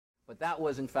But that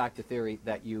was, in fact, the theory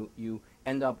that you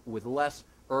end up with less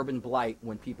urban blight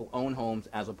when people own homes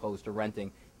as opposed to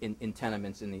renting in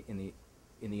tenements in the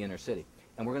inner city.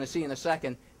 And we're going to see in a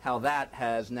second how that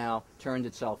has now turned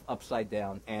itself upside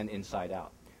down and inside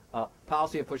out.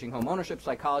 Policy of pushing home ownership,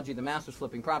 psychology, the massive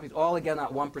flipping properties, all again at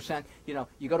 1%. You know,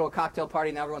 you go to a cocktail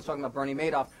party, now everyone's talking about Bernie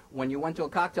Madoff. When you went to a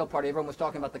cocktail party, everyone was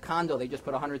talking about the condo. They just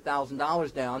put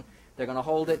 $100,000 down. They're going to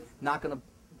hold it, not going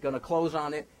to close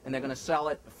on it, and they're going to sell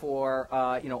it for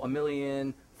 $1.4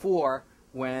 million,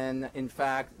 when in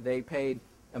fact they paid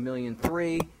 $1.3 million.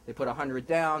 They put 100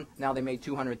 down. Now they made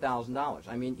 $200,000.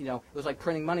 I mean, you know, it was like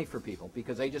printing money for people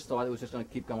because they just thought it was just going to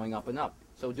keep going up and up.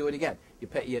 So do it again.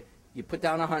 You put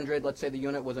down 100. Let's say the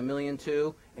unit was $1.2 million,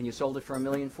 and you sold it for $1.4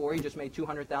 million. You just made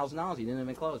 $200,000. You didn't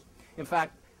even close. In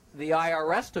fact, the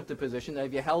IRS took the position that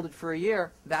if you held it for a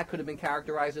year, that could have been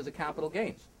characterized as a capital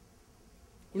gains.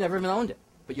 You never even owned it,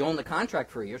 but you owned the contract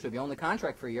for a year. So if you owned the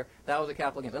contract for a year, that was a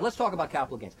capital gains. And let's talk about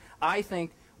capital gains. I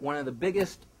think one of the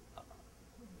biggest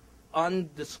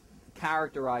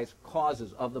uncharacterized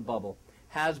causes of the bubble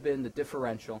has been the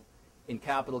differential in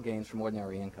capital gains from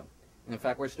ordinary income. And in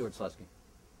fact, where's Stuart Slesky?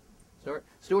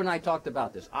 Stuart and I talked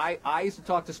about this. I used to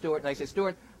talk to Stuart, and I say,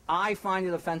 Stuart, I find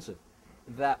it offensive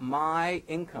that my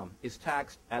income is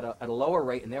taxed at a lower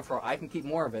rate, and therefore I can keep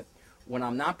more of it when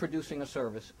I'm not producing a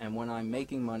service and when I'm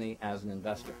making money as an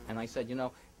investor. And I said, you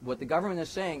know, what the government is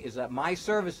saying is that my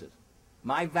services,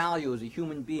 my value as a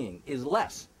human being is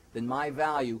less than my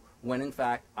value when in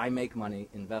fact I make money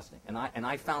investing. And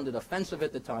I found it offensive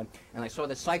at the time, and I saw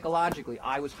that psychologically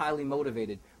I was highly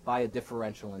motivated by a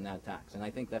differential in that tax. And I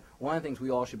think that one of the things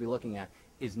we all should be looking at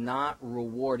is not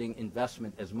rewarding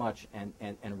investment as much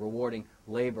and rewarding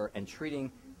labor and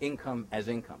treating income as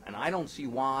income. And I don't see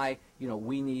why, you know,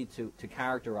 we need to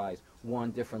characterize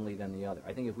one differently than the other.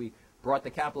 I think if we brought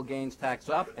the capital gains tax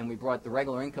up and we brought the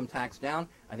regular income tax down,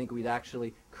 I think we'd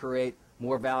actually create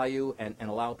more value and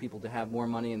allow people to have more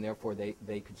money, and therefore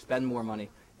they could spend more money,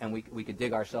 and we could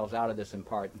dig ourselves out of this in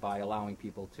part by allowing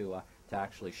people to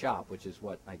actually shop, which is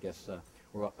what I guess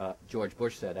George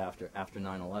Bush said after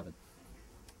 9/11.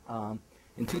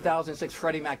 In 2006,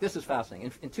 Freddie Mac, this is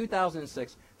fascinating. In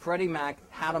 2006, Freddie Mac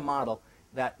had a model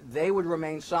that they would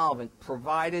remain solvent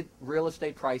provided real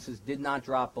estate prices did not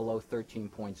drop below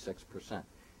 13.6%.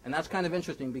 And that's kind of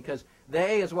interesting because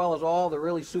they, as well as all the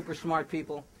really super smart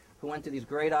people who went to these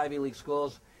great Ivy League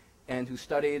schools and who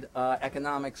studied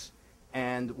economics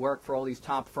and worked for all these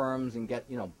top firms and get,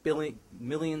 you know,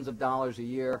 millions of dollars a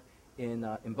year in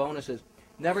bonuses,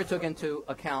 never took into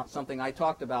account something I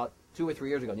talked about 2 or 3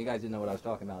 years ago, and you guys didn't know what I was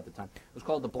talking about at the time. It was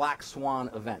called the Black Swan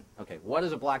event. Okay, what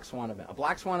is a Black Swan event? A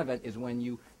Black Swan event is when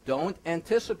you don't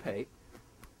anticipate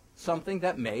something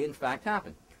that may in fact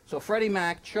happen. So Freddie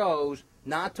Mac chose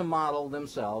not to model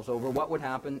themselves over what would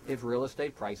happen if real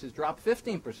estate prices dropped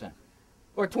 15%,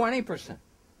 or 20%,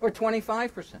 or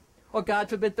 25%, or God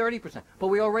forbid 30%. But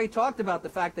we already talked about the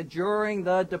fact that during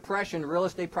the Depression, real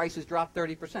estate prices dropped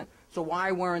 30%. So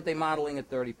why weren't they modeling at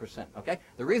 30%? Okay,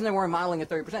 the reason they weren't modeling at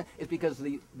 30% is because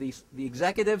the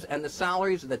executives and the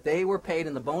salaries that they were paid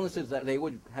and the bonuses that they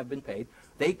would have been paid,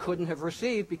 they couldn't have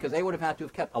received because they would have had to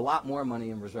have kept a lot more money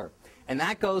in reserve. And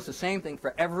that goes the same thing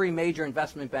for every major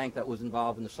investment bank that was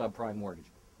involved in the subprime mortgage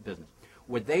business.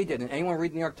 What they did, and anyone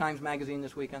read the New York Times Magazine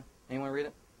this weekend? Anyone read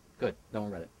it? Good. No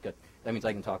one read it. Good. That means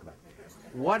I can talk about it.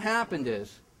 What happened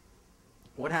is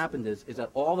that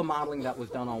all the modeling that was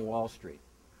done on Wall Street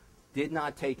did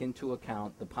not take into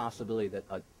account the possibility that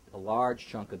a large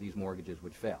chunk of these mortgages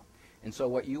would fail. And so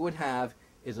what you would have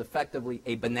is effectively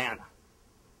a banana.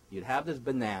 You'd have this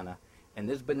banana, and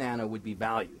this banana would be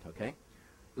valued, okay?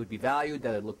 It would be valued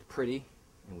that it looked pretty.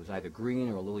 It was either green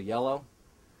or a little yellow.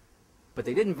 But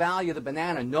they didn't value the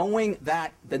banana knowing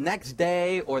that the next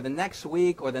day or the next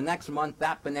week or the next month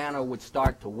that banana would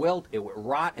start to wilt, it would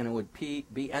rot, and it would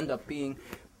end up being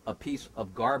a piece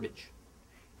of garbage.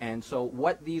 And so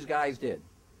what these guys did,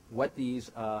 what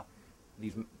these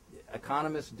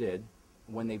economists did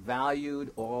when they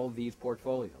valued all these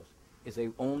portfolios is they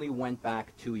only went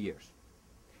back 2 years.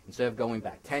 Instead of going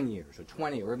back 10 years or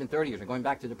 20 or even 30 years or going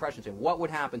back to the Depression, saying what would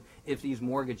happen if these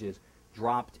mortgages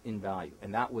dropped in value,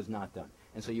 and that was not done.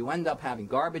 And so you end up having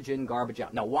garbage in, garbage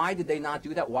out. Now, why did they not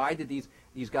do that? Why did these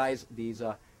guys,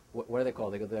 what are they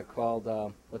called? They're called,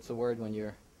 what's the word when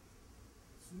you're...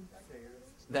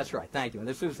 Soothsayers. That's right, thank you. And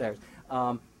they're soothsayers.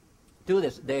 Do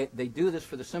this. They do this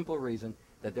for the simple reason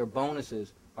that their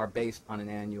bonuses are based on an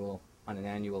annual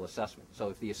assessment. So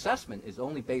if the assessment is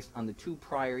only based on the 2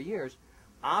 prior years,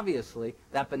 obviously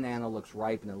that banana looks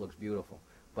ripe and it looks beautiful.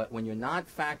 But when you're not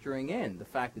factoring in the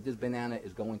fact that this banana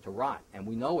is going to rot, and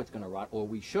we know it's going to rot, or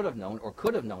we should have known or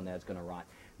could have known that it's going to rot,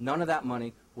 none of that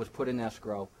money was put in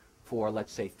escrow for,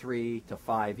 let's say, 3 to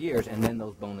 5 years, and then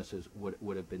those bonuses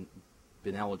would have been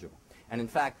eligible. And in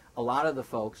fact, a lot of the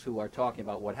folks who are talking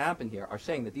about what happened here are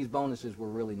saying that these bonuses were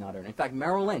really not earned. In fact,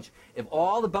 Merrill Lynch, if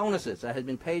all the bonuses that had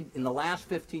been paid in the last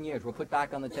 15 years were put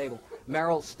back on the table,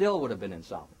 Merrill still would have been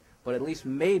insolvent. But at least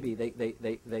maybe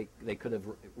they could have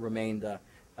remained a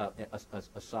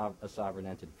sovereign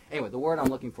entity. Anyway, the word I'm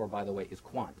looking for, by the way, is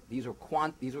quant. These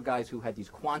are guys who had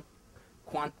these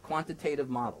quantitative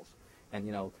models. And,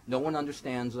 you know, no one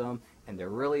understands them, and they're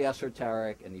really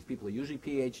esoteric, and these people are usually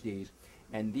PhDs.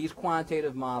 And these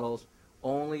quantitative models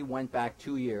only went back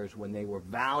 2 years when they were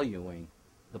valuing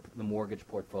the mortgage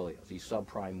portfolios, these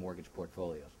subprime mortgage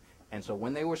portfolios. And so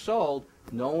when they were sold,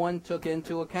 no one took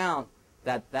into account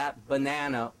that that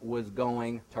banana was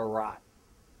going to rot.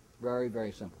 Very,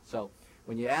 very simple. So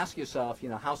when you ask yourself, you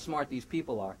know, how smart these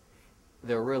people are,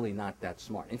 they're really not that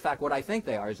smart. In fact, what I think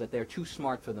they are is that they're too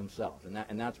smart for themselves,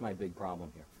 and that's my big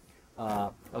problem here.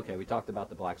 Okay, we talked about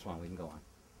the black swan. We can go on.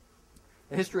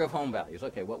 The history of home values.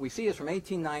 Okay, what we see is from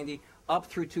 1890 up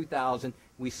through 2000,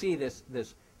 we see this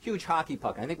huge hockey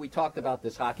puck. I think we talked about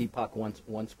this hockey puck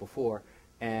once before,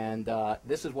 and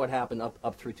this is what happened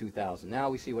up through 2000.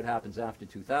 Now we see what happens after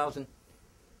 2000.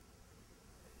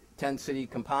 10-city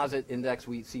composite index,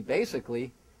 we see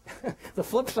basically the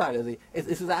flip side of this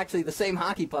is actually the same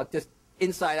hockey puck, just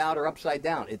inside out or upside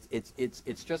down.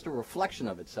 It's just a reflection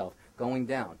of itself going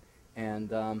down,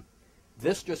 and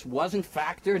this just wasn't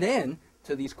factored in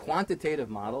to these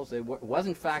quantitative models. It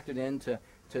wasn't factored into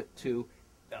to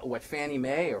what Fannie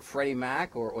Mae or Freddie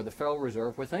Mac or the Federal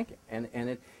Reserve were thinking. And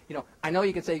it, you know, I know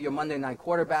you could say you're Monday night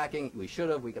quarterbacking. We should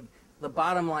have. The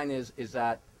bottom line is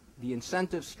that the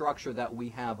incentive structure that we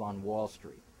have on Wall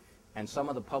Street and some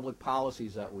of the public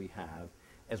policies that we have,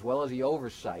 as well as the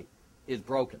oversight, is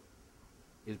broken.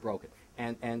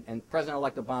 And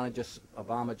President-elect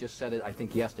Obama just said it, I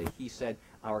think yesterday. He said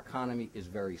our economy is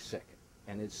very sick.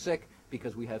 And it's sick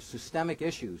because we have systemic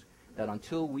issues that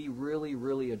until we really,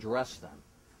 really address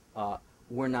them,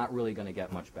 we're not really going to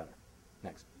get much better.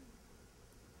 Next.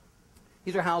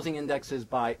 These are housing indexes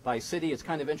by city. It's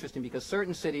kind of interesting because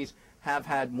certain cities have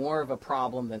had more of a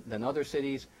problem than other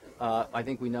cities. I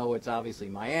think we know it's obviously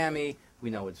Miami. We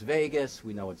know it's Vegas.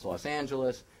 We know it's Los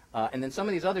Angeles. And then some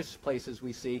of these other places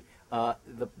we see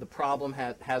the problem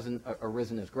hasn't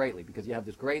arisen as greatly because you have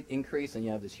this great increase and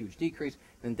you have this huge decrease.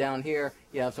 And down here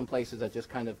you have some places that just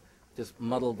kind of just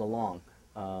muddled along.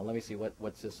 Let me see,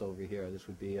 what's this over here? This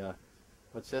would be,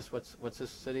 what's this? What's this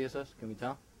city is this? Can we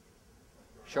tell?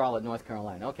 Charlotte, North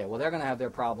Carolina. Okay, well, they're going to have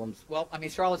their problems. Well, I mean,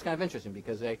 Charlotte's kind of interesting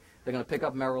because they're going to pick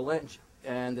up Merrill Lynch,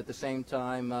 and at the same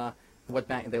time, what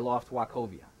bank they lost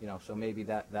Wachovia, you know, so maybe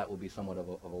that will be somewhat of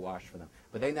a wash for them.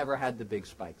 But they never had the big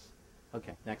spikes.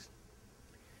 Okay, next.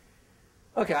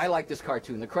 Okay, I like this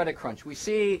cartoon, the credit crunch. We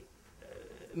see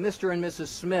Mr. and Mrs.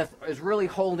 Smith is really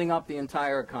holding up the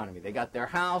entire economy. They got their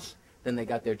house, then they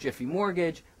got their Jiffy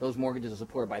mortgage. Those mortgages are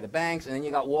supported by the banks, and then you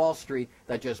got Wall Street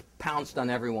that just pounced on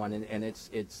everyone, and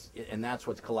that's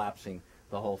what's collapsing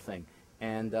the whole thing.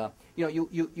 And you know,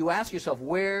 you ask yourself,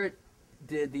 where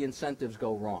did the incentives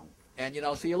go wrong? And you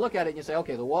know, so you look at it and you say,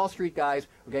 okay, the Wall Street guys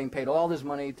were getting paid all this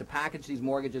money to package these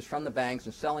mortgages from the banks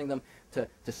and selling them to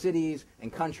cities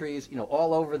and countries, you know,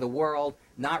 all over the world,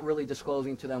 not really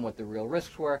disclosing to them what the real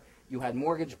risks were. You had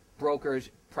mortgage brokers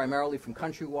primarily from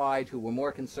countrywide who were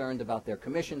more concerned about their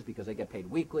commissions because they get paid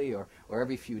weekly or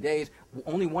every few days.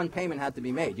 Only one payment had to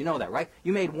be made. You know that, right?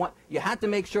 You had to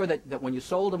make sure that when you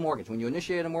sold a mortgage, when you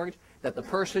initiated a mortgage, that the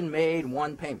person made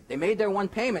one payment. They made their one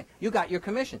payment, you got your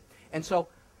commission. And so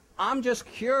I'm just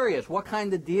curious what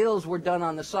kind of deals were done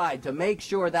on the side to make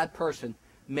sure that person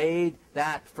made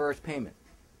that first payment.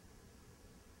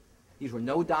 These were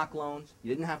no doc loans. You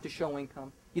didn't have to show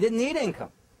income. You didn't need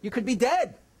income. You could be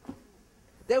dead.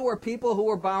 There were people who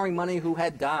were borrowing money who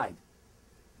had died.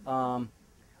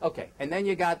 Okay, and then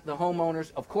you got the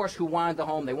homeowners, of course, who wanted the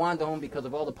home. They wanted the home because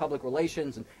of all the public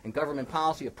relations and government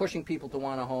policy of pushing people to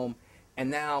want a home. And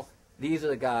now these are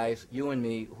the guys, you and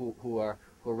me, who are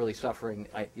really suffering,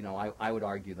 I would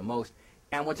argue, the most.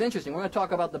 And what's interesting, we're going to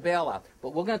talk about the bailout,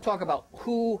 but we're going to talk about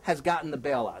who has gotten the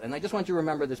bailout. And I just want you to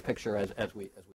remember this picture as we